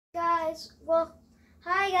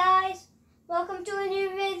Hi guys, welcome to a new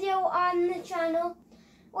video on the channel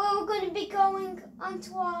where we're going to be going on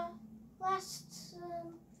to our last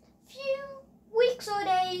few weeks or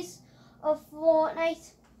days of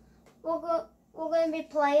Fortnite. We're going to be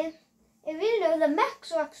playing. If you know, the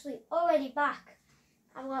mechs are actually already back.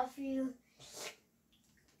 I've got a few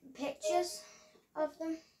pictures of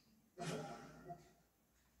them.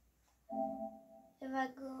 If I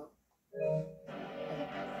go,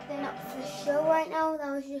 they're not for show right now,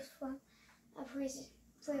 that was just from a previous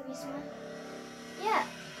one. Yeah,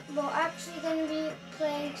 we're actually going to be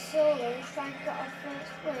playing solo, trying to get our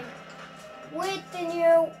first win with the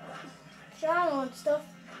new channel and stuff.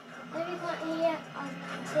 If you can't hear, I'll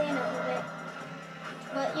clean up a bit,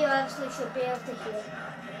 but you obviously should be able to hear.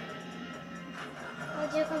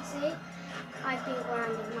 As you can see, I've been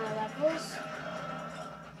grinding my levels.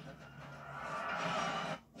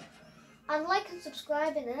 And like and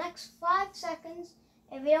subscribe in the next 5 seconds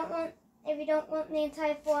if you don't want the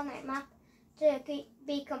entire Fortnite map to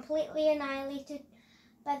be completely annihilated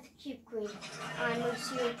by the cube queen. And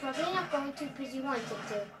most of you are probably not going to because you wanted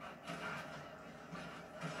to.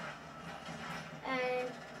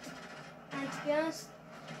 And to be honest,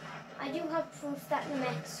 I do have proof that the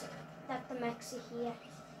mechs are here.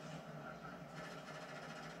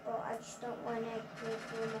 But I just don't want to go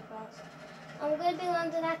through my files. I'm going to be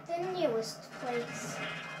landing at the newest place,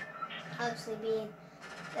 obviously being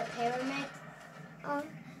the pyramid.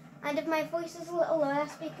 And if my voice is a little low,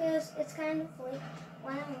 that's because it's kind of late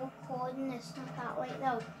when I'm recording. It's not that late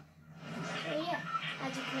though. So yeah,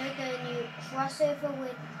 as you can know, the new crossover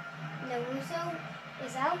with Naruto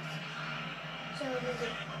is out. So there's a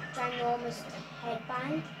ginormous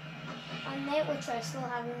headband on there, which I still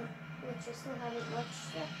haven't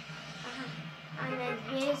watched yet. And then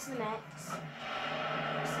here's the mechs.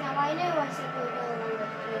 Now I know I said we were going to land the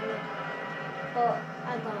pyramid, but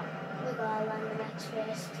we're going to land the mechs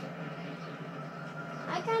first.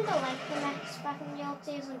 I kind of liked the mechs back in the old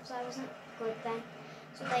season because I wasn't good then,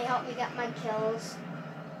 so they helped me get my kills.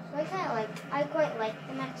 So I quite liked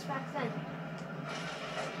the mechs back then.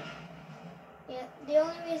 Yeah, the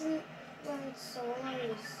only reason we're in solo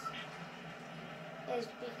is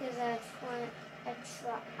because I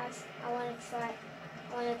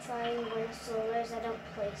want to try and win solos. I don't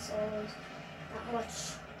play solos that much,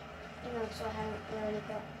 so I haven't really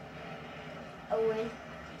got a win.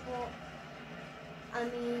 But I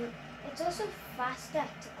mean, it's also faster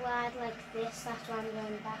to glide like this. That's why I'm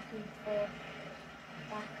going back and forth.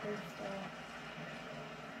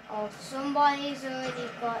 Oh, somebody's already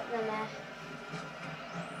got the mech.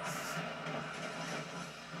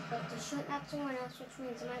 But they're shooting at someone else, which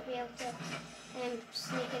means I might be able to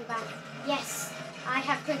sneak in back. Yes, I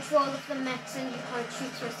have control of the mechs and you can't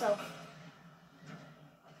shoot yourself.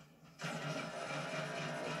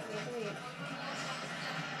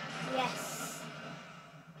 Yes,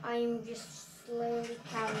 I'm just slowly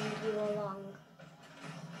carrying you along.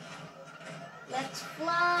 Let's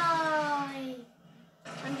fly!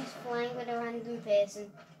 I'm just flying with a random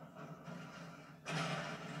person.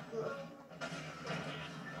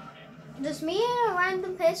 Just me and a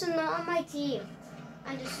random person not on my team.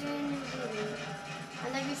 And as soon as you leave,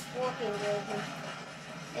 and I'm just walking with him.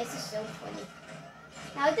 This is so funny.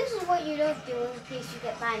 Now this is what you don't do in case you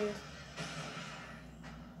get banned.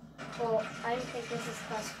 But I don't think this is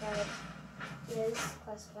classified. It is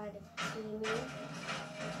classified as teaming.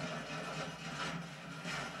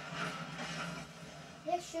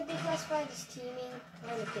 This should be classified as teaming.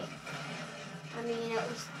 Okay. I mean, at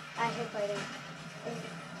least I hope I don't.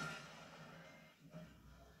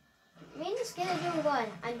 Me and this kid are doing good,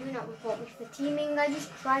 and do not report me for teaming. I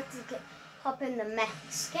just tried to hop in the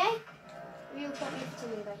mechs, okay? You report me for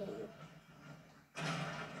teaming, I hate you.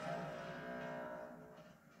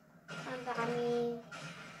 And I mean,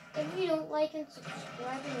 if you don't like and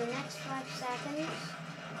subscribe in the next 5 seconds,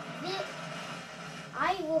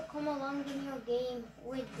 I will come along in your game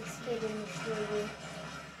with this kid in the studio.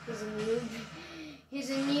 He's a noob. He's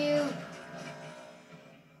a noob.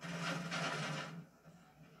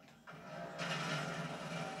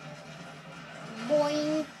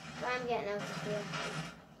 Boing. I'm getting out of here.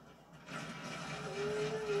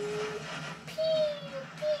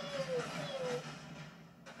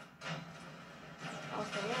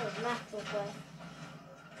 Okay, that was natural play.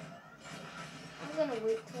 I'm gonna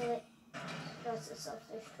wait till it does the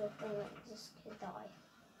self-destruct and let this kid die.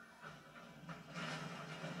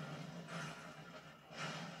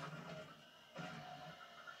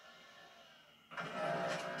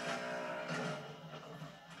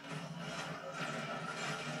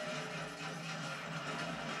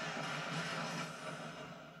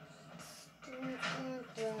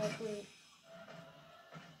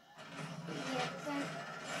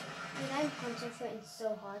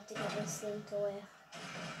 so hard to get this thing to work.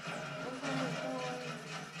 I'm gonna go.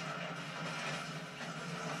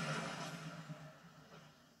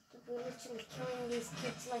 We're literally killing these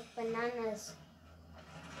kids like bananas.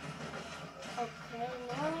 Okay,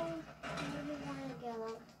 no, we want to get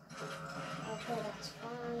out. Okay, that's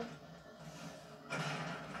fine.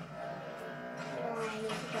 No, I need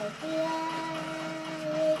to go here.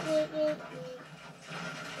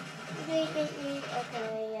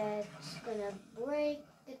 Okay, it's gonna break.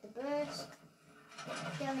 Get the burst.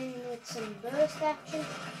 Kill him with some burst action.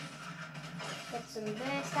 Get some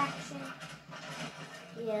burst action.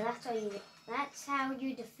 Yeah, that's how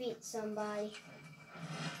you defeat somebody.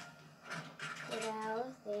 Without a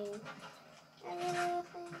thing. Every little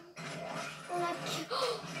thing.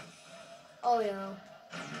 Oh no.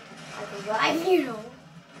 I can revive you know. I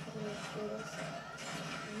can just do this.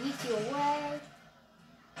 Yeet you away.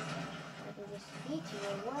 I can just yeet you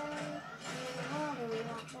away.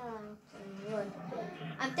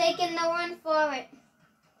 I'm taking the run for it.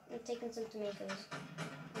 I'm taking some tomatoes.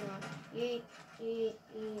 Yeet, yeet,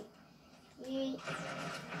 yeet, yeet.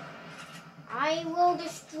 I will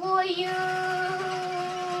destroy you!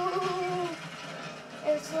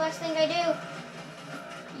 It's the last thing I do.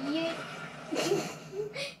 Yeet.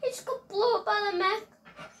 He just got blown up by the mech.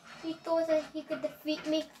 He thought that he could defeat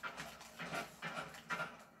me.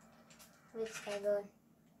 Where's this guy going?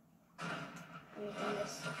 Let me do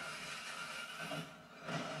this.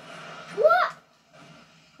 What?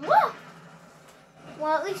 What?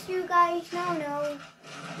 Well, at least you guys now know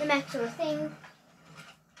the mechs are a thing.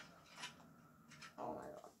 Oh my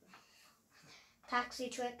god. Taxi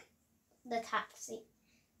trick. The taxi.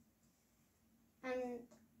 And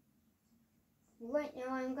right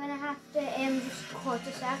now I'm gonna have to just cut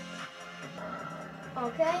a sec.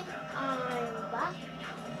 Okay, I'm back.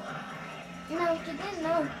 Now if you didn't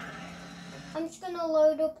know, I'm just gonna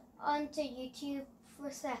load up onto YouTube for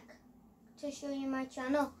a sec to show you my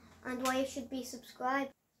channel and why you should be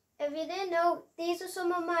subscribed. If you didn't know, these are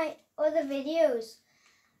some of my other videos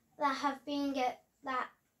that have been that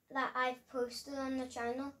I've posted on the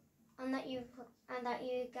channel and that you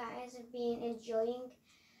guys have been enjoying.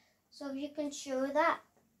 So if you can show that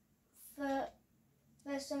for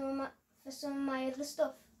some of my other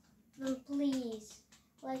stuff, then please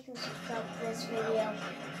like and subscribe to this video.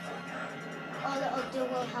 All it'll do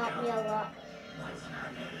will help me a lot.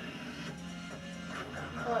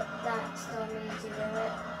 But that still means to do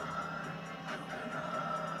it.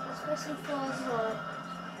 Let's put some floors low.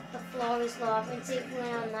 The floor is low. I've been taking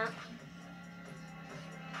away on that.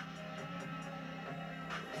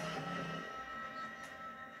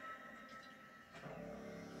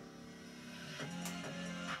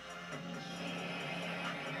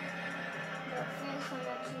 But first I'm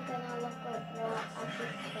actually gonna look at what I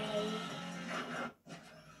should play.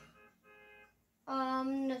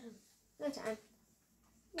 No time.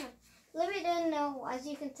 Yeah. Libby didn't know, as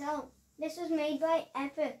you can tell, this was made by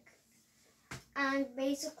Epic. And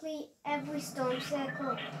basically every storm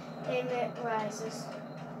circle in it rises.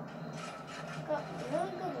 Got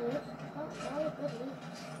really good loot.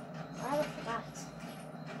 Right off the bat.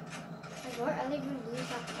 I got really good loot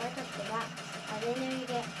right off the bat. I didn't even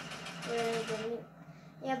get really good loot.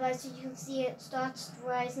 Yeah, but as you can see, it starts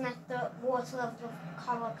rising at the water level of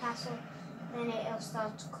Coral Castle. Then it'll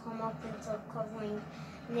start to come up until covering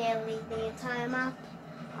nearly the entire map.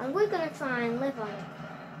 And we're going to try and live on it.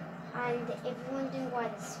 And if you're wondering why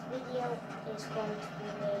this video is going to be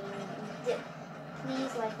made,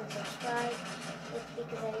 please like and subscribe. It's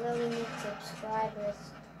because I really need subscribers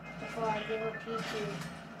before I give up YouTube.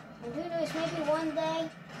 And who knows, maybe one day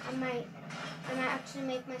I might actually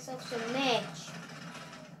make myself some merch.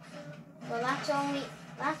 Well, that's only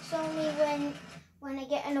when I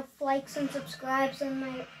get enough likes and subscribes on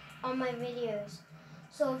my videos.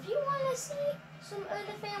 So if you want to see some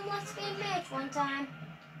other Fam Let's Game merch one time,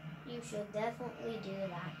 you should definitely do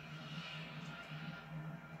that.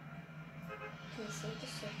 Please hit the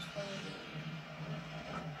subscribe.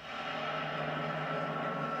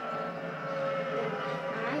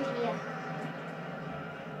 I'm here.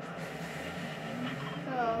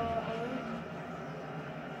 So,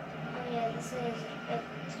 oh yeah, this is a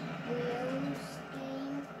Wheels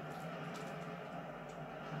game.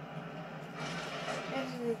 This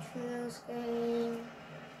is a Wheels game.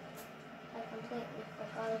 I completely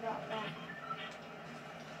forgot about that.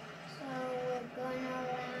 So we're gonna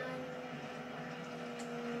land.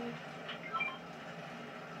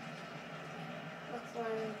 Let's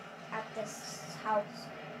land at this house.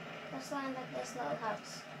 Let's land at this little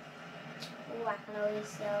house. Ooh, I can always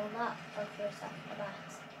sell that for first off the bat.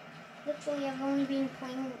 Literally, I've only been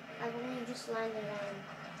playing, I've only just landed on,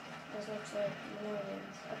 there's literally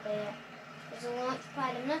millions up there. There's a launch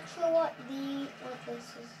pad. I'm not sure what this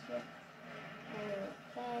is here.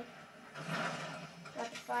 Okay.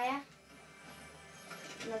 Rapid fire.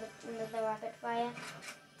 Another rapid fire.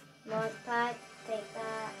 Launch pad. Take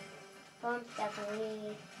that. Pump.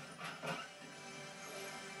 Definitely.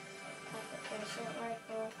 Tactical assault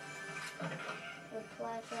rifle. With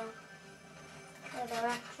pleasure. Other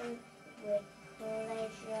action. With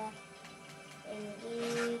pleasure.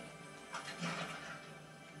 Indeed.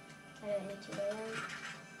 I don't need to go down.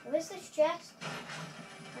 Where's this chest? I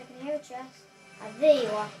can hear a chest. Ah, there you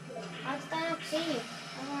are. How did I not see you?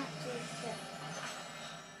 I don't see shit.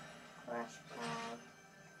 Crash pad.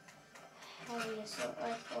 Heavy assault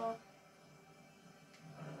rifle.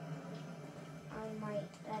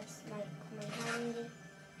 That's might come in handy.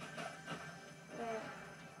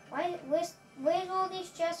 Where's all these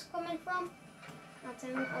chests coming from? I'll tell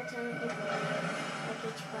you before. I'll get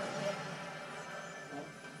you front here.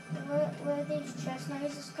 Where are these chest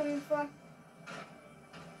noises coming from?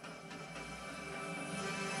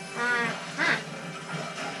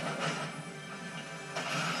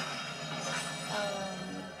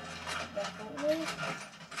 Definitely.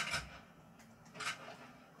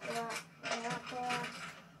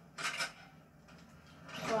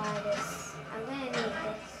 This. I'm gonna need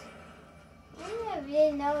this.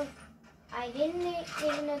 I didn't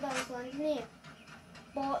even know that was London here.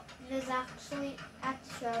 But there's actually, at the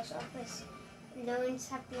sheriff's office, loans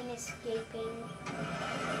have been escaping.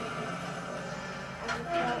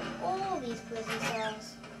 And all these prison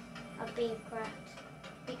cells are being cracked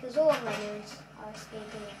because all of my loans are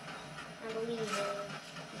escaping. I believe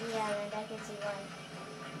in the island. I can see why.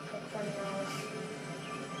 The criminals.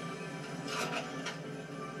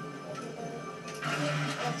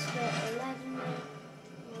 Let's get 11.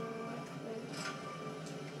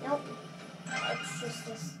 Nope. It's just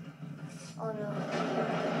this. Oh no.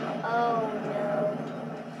 Oh no.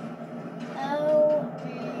 Oh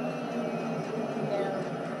no.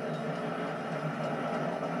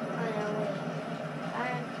 Oh no, wait.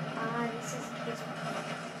 This is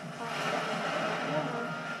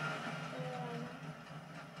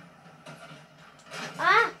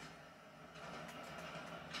Ah!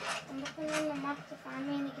 I'm looking on the map to find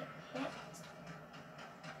me and to get hit.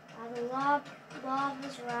 The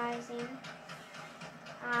lava's rising.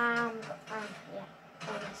 Yeah,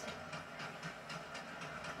 honestly.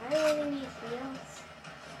 I really need heals.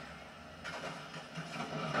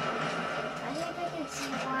 I think I can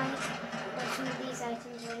see why some of these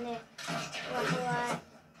items are in there. Grappler,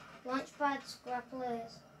 launch pads,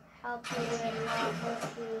 grapplers help you with lava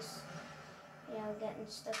issues. Getting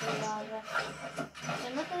stuck in lava. So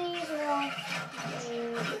I'm not going to use them all in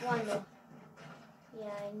one though. I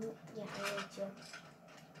need to.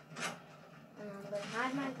 And I'm going to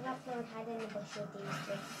hide my grappler and hide in the bush with these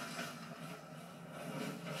two.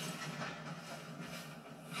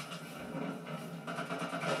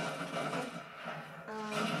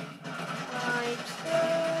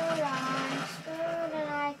 I'm scared and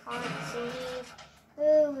I can't see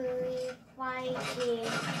who we fighting.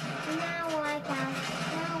 Now I can,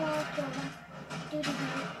 now I'll kill them.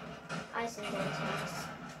 I sing those songs.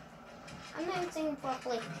 I'm not even singing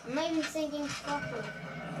properly. I'm not even singing properly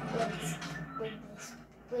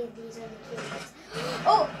with these other kids.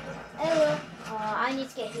 Oh! Hello! I need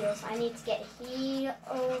to get heals. I need to get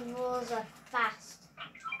heals fast. Oh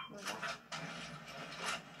my God.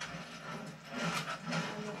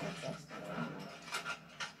 I'm not interested in that.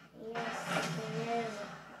 Yes, there is.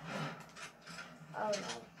 Oh no.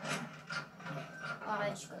 I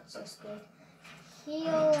just got so scared.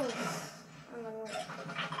 Heals! I'm gonna wait.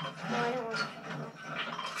 No, I don't want to.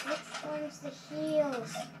 Which one's the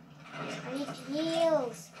heals? I need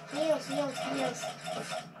heals. Heals. I need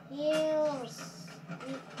heals.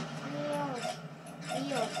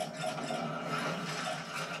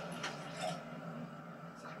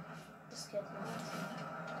 Just killed my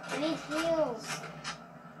I need heals.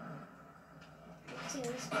 Let's see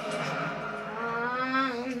this goes.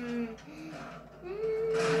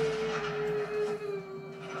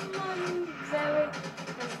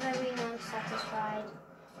 I'm very non-satisfied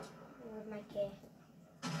with my care.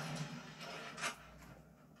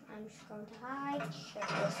 I'm just going to hide, shut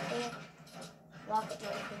this door, lock it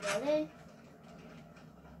when I can go in.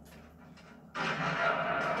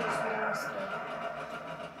 There's no escape.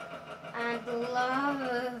 And the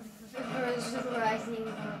lava is rising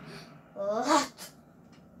a lot.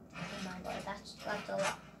 Oh my God, that's a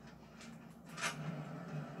lot.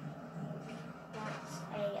 That's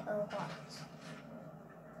a lot.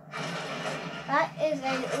 That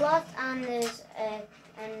there's a lot, and there's and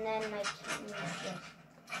then like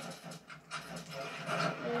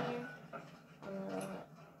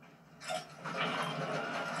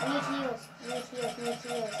I need heals.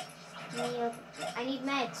 I need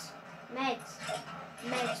meds,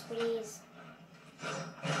 please.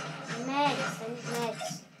 Meds. I need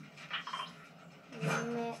meds.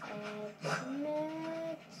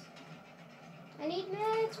 I need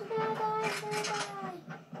meds. We're gonna die.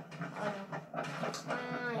 Oh no.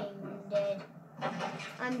 I'm dead.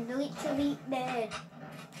 I'm literally dead.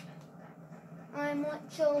 I'm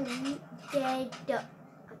literally dead.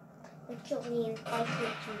 Literally in 5 to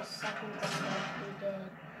 2 seconds I'm going to be dead.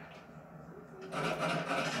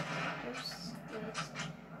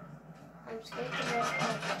 I'm scared to rest.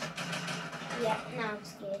 Okay. Yeah, now I'm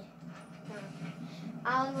scared. No.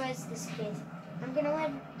 I'll rest this kid. I'm gonna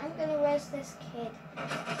rest this kid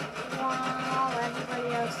while everybody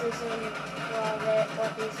else is in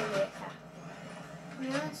what is in the attack. To be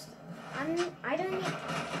honest, I don't need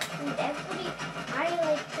everybody. I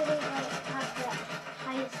literally have the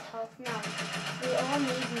highest health now. We all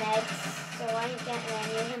need meds, so I ain't getting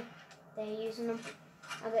any of them. They're using them.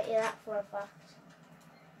 I bet you that for a fact.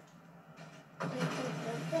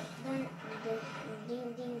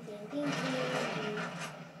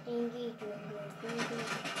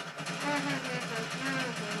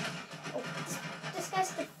 Oh, this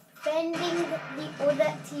guy's defending the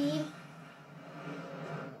other team.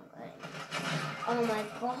 Oh my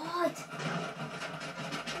god.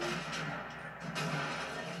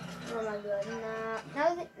 Oh my god.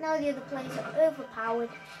 Now the other players are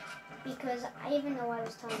overpowered because even though I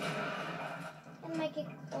was telling them and make it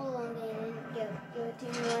all on game and give it to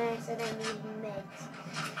me when I said I need meds.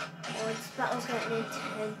 Oh, this battle's getting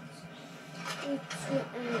intense. It's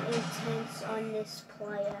getting intense on this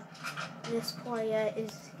player. This player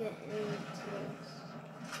is getting intense.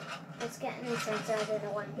 It's getting intense. I don't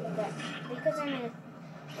know what I'm gonna get because I'm in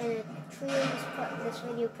a trio. This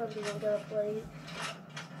video probably won't go upload,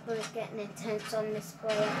 but it's getting intense on this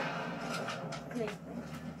player. Come here.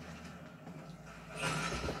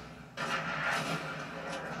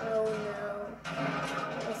 Oh no,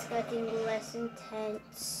 it's getting less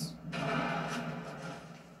intense.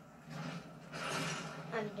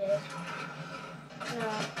 I'm dead. No,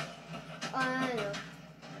 I know.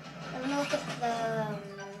 I'm gonna look at the.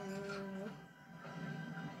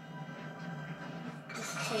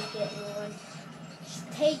 Just take it, everyone. Just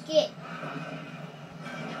take it.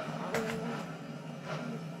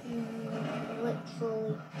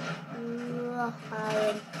 Literally,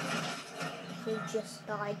 he just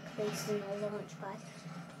died placing a launch pad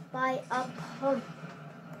by a pump.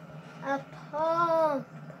 A pump.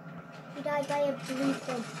 He died by a blue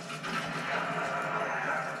pump.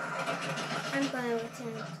 I'm going to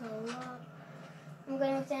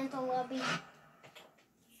return to lobby.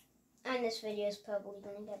 And this video is probably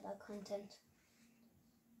going to get that content.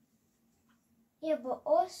 Yeah, but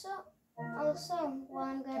also, we're also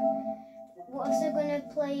gonna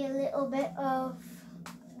play a little bit of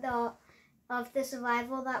the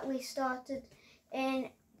survival that we started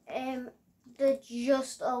in the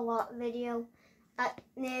Just a Lot video.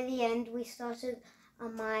 Near the end, we started a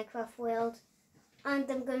Minecraft world, and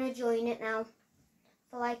I'm gonna join it now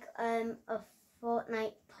for like a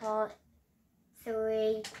Fortnite part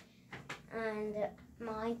 3 and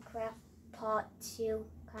Minecraft part 2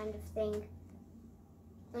 kind of thing.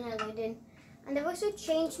 When I load in. And I've also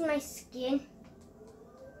changed my skin.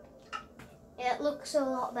 It looks a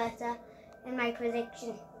lot better in my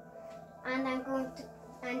prediction. And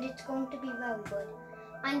it's going to be very good.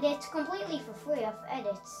 And it's completely for free off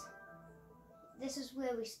edits. This is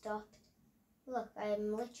where we stopped. Look,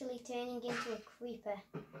 I'm literally turning into a creeper.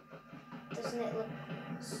 Doesn't it look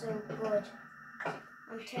so good?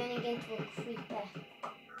 I'm turning into a creeper.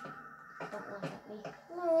 Don't laugh at me.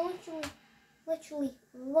 No, literally,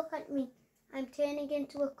 look at me. I'm turning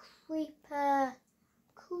into a creeper.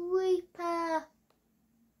 Creeper.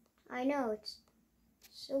 I know, it's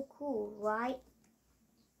so cool, right?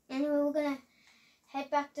 Anyway, we're gonna head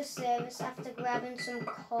back to service after grabbing some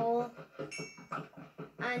coal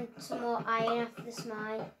and some more iron off this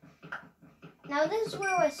mine. Now this is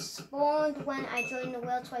where I spawned when I joined the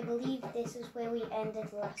world, so I believe this is where we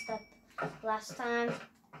ended last time.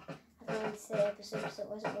 I don't want to say episode, so it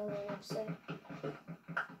wasn't really an episode.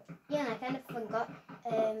 Yeah, and I kind of forgot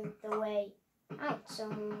the way out, so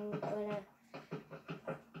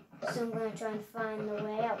I'm gonna try and find the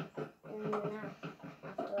way out now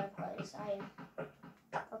after I've got this iron.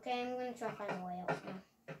 Okay, I'm gonna try and find the way out now.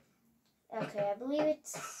 Okay, I believe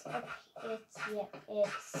it's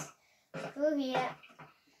through here.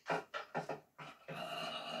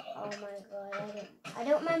 my god, I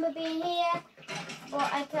don't remember being here,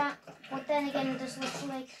 but I can't. But then again, this looks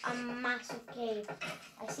like a massive cave.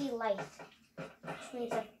 I see light, which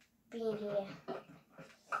means I've been here.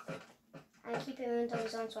 I keep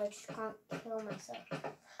inventories on so I just can't kill myself.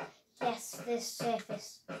 Yes, this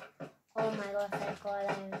surface. Oh my god, thank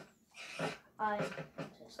god, I'm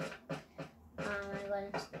just, oh my god,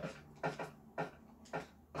 I'm scared.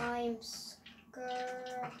 I'm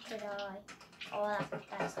scared to die. Oh,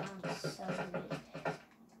 that sounds so weird.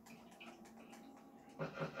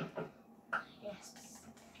 Yes.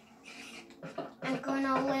 I'm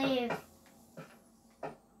gonna live.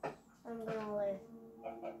 I'm gonna live.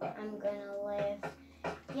 I'm gonna live.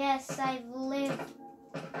 Yes, I've lived.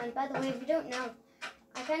 And by the way, if you don't know,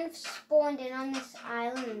 I kind of spawned in on this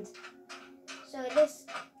island. So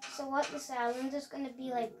what this island is gonna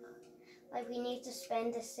be like we need to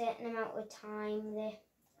spend a certain amount of time there.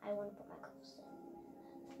 I want to put my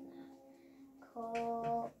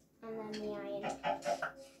coal and then the iron.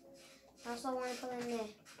 I also want to put in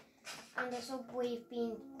there. And also we've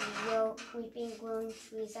been growing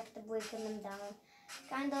trees after breaking them down.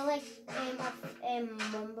 Kind of like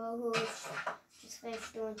Mumbo, who's just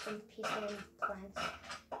finished doing some peaceful plants.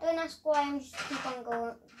 Don't ask why, I'm just keep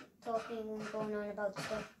on talking and going on about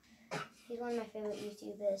stuff. He's one of my favourite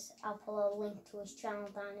YouTubers. I'll put a link to his channel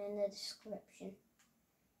down in the description.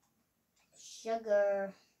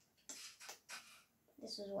 Sugar.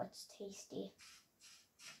 This is what's tasty.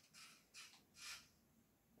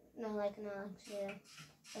 No, yeah.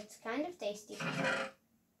 It's kind of tasty.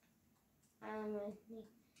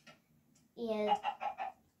 Yeah,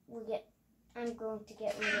 I'm going to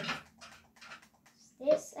get rid of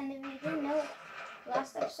this. And if you didn't know,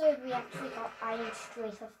 last episode we actually got iron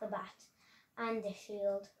straight off the bat and a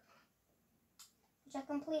shield, which I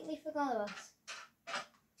completely forgot about.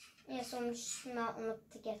 Yeah, so I'm just smelting up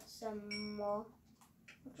to get some more.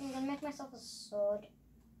 I'm gonna make myself a sword.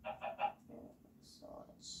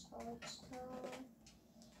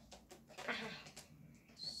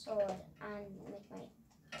 Sword, and make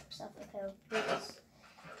myself a pair of boots.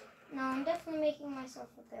 No, I'm definitely making myself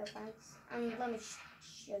a pair of pants. And let me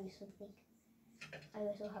show you something. I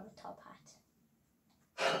also have a top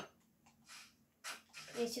hat.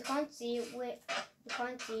 Yes, you can't see it with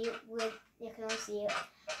you can only see it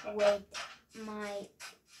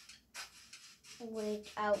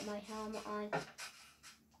without my helmet on.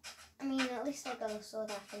 I mean, at least I got a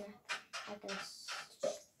sword I can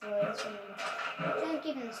throw this one in. So I'm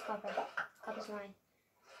keeping this copper. Copper's mine.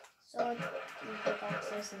 Sword and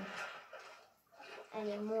pickaxes and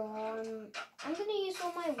anymore. I'm gonna use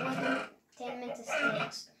all my wooden 10-minute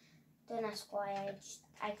sticks. Don't ask why.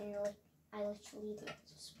 I literally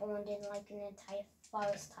spawned in like an entire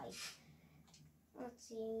forest type. Let's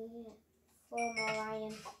see. 4 more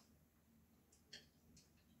iron.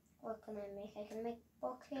 What can I make? I can make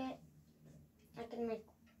bucket. I can make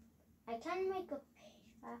a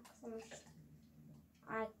pickaxe.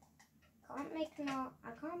 I can't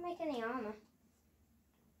make any armor.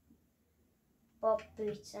 But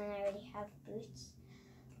boots, and I already have boots.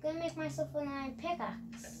 I'm gonna make myself an iron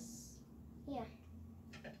pickaxe. Yeah.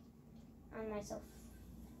 And myself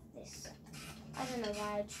this. I don't know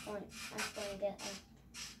why I'm just going to get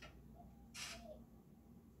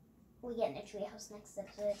we're getting a treehouse next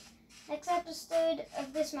episode. Next episode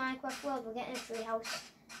of this Minecraft world, we're getting a treehouse,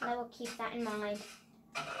 and I will keep that in mind.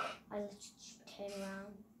 I will just turn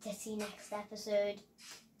around to see next episode.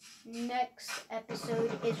 Next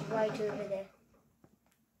episode is right over there.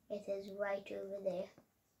 It is right over there.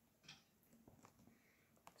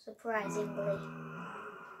 Surprisingly.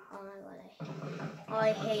 Oh my god,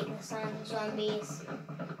 I hate the sound of zombies.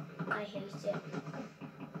 I hate it.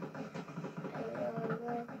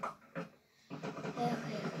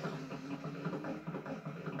 Okay.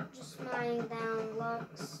 Just lying down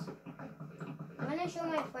blocks. When I show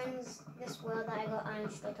my friends this world that I got iron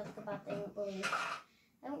straight off the bat, they won't believe it.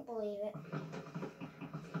 They won't believe it.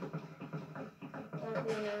 Don't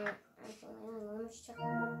be let me just check.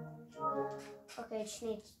 Okay, I just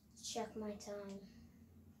need to check my time.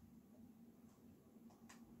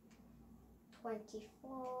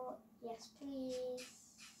 24. Yes, please.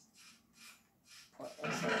 Put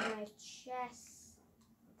this in my chest.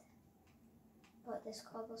 Put this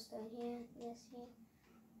cobblestone here. This here.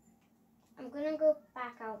 I'm gonna go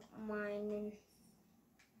back out mining.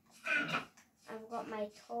 I've got my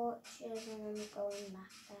torches and I'm going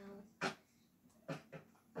back down.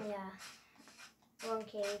 Oh yeah. Wrong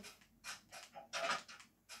cave.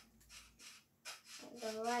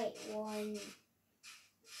 The right one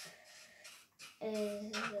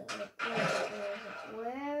is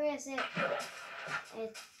where is it?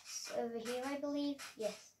 It's cave?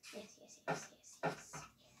 Yes.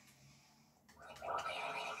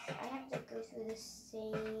 I have to go through the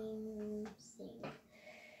same thing.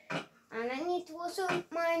 And I need to also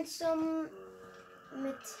mine some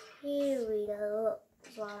material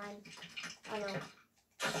as well. I know.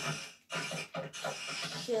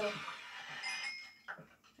 Sure.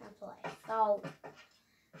 That's what I thought.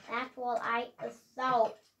 That's what I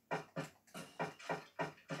thought.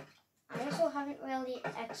 I also haven't really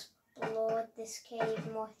explored this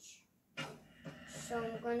cave much. So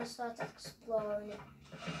I'm going to start exploring it.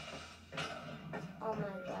 Oh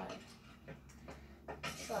my god.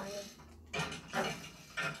 Trying.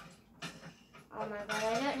 Oh my god,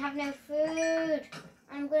 I don't have no food.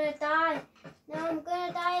 I'm gonna die. No, I'm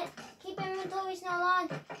gonna die. Keep inventories not on.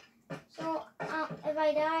 So if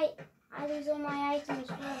I die, I lose all my items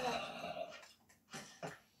forever.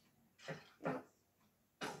 No.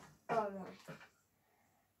 Oh my.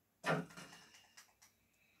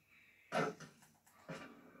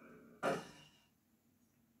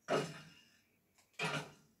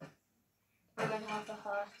 I'm at half a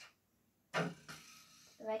heart.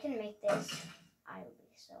 If I can make this, I will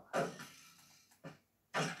be so happy.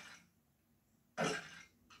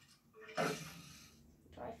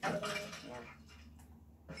 Try filling it now.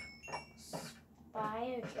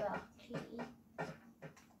 Spider jockey.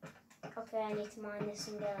 Okay, I need to mine this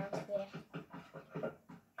and get out of here.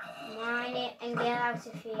 Mine it and get out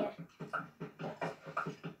of here.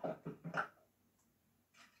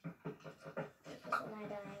 Because when I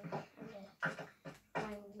die, I'm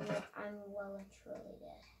dead. I'm well and truly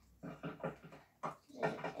dead.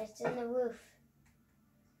 It's in the roof.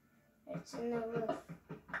 It's in the roof.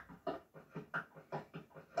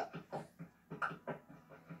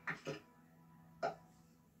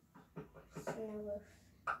 It's in the roof.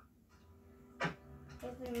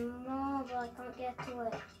 Even more, but I can't get to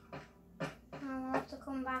it. I'll have to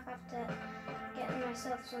come back after getting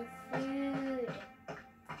myself some food.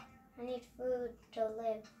 I need food to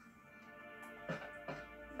live.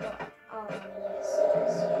 But, oh yes,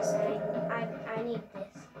 I need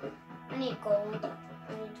this. I need gold.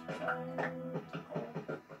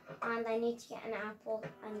 And I need to get an apple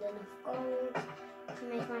and enough gold to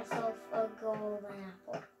make myself a golden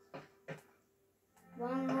apple.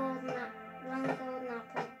 One golden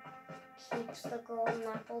apple keeps the golden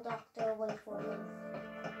apple doctor away from me.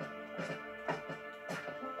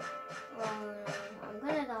 Oh no, I'm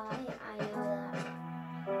gonna die. I know that.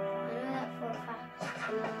 I know that for a fact.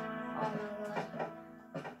 Oh my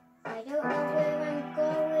god. I don't know where I'm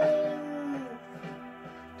going.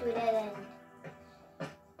 To dead end.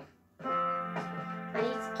 I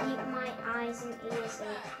need to keep my eyes and ears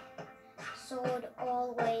and sword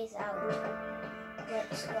always out.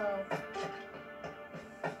 Let's go.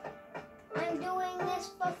 I'm doing this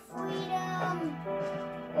for freedom.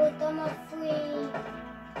 But I'm not free.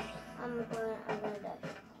 I'm gonna die.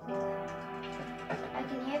 I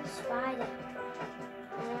can hear the spider.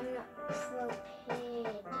 And I'm not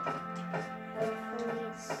prepared. Hopefully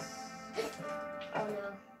it's... Oh no.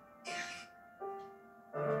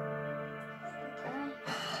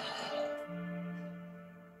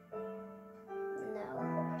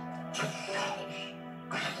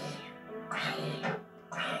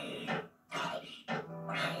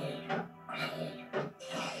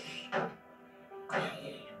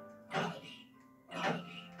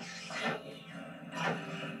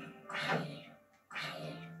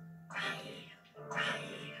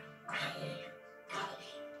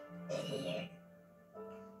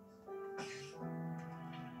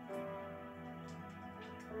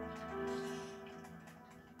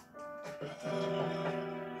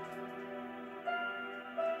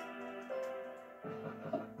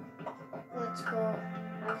 Let's go.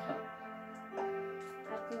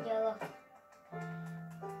 I can get up.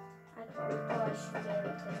 I should be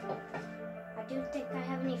able to. I don't think I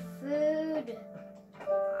have any food.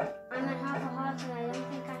 I'm at half a heart and I don't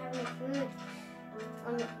think I have any food.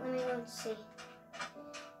 Let me go and see.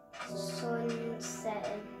 Sun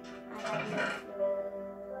setting. I have no food.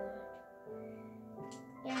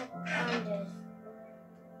 Yeah, I'm dead.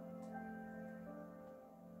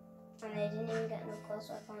 And I didn't even get no close,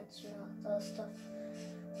 so I can't smell those stuff.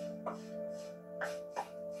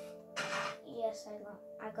 Yes,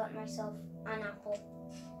 I got myself an apple.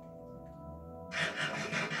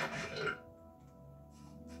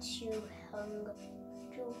 2 hunger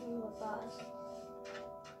bars.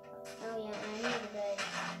 Oh yeah, I need a bed.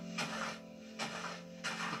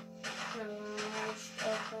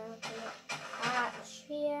 Open up the hatch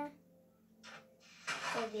here.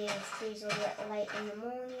 So the trees will get light in the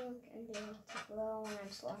morning and be able to grow when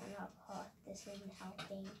I'm slowing up hot. This isn't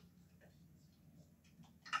helping.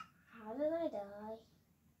 How did I die?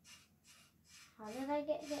 How did I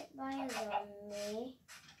get hit by a zombie?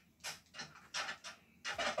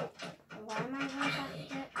 Why am I going back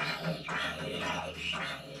to it?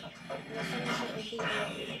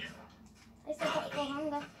 I still got full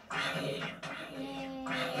hunger. Yay, I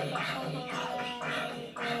got full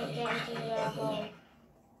hunger. Yay, get into the hole.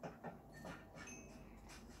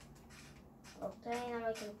 Okay, now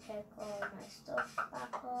I can take all my stuff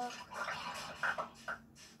back off.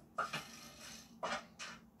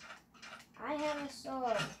 I have a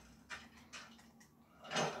sword.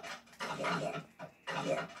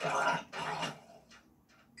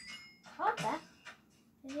 Hopper?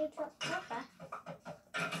 Did you drop Hopper?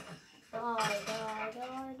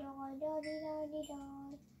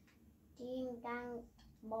 Die. Ding dang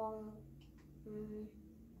bong.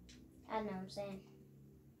 I know what I'm saying.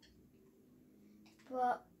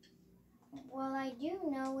 But what I do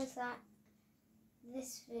know is that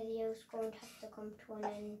this video is going to have to come to an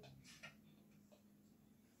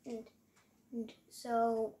end. And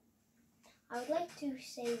so I would like to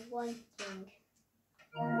say one thing.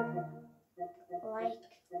 Like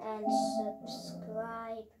and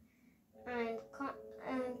subscribe and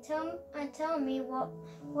tell me what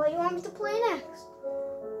you want me to play next.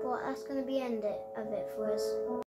 But that's going to be the end of it for us.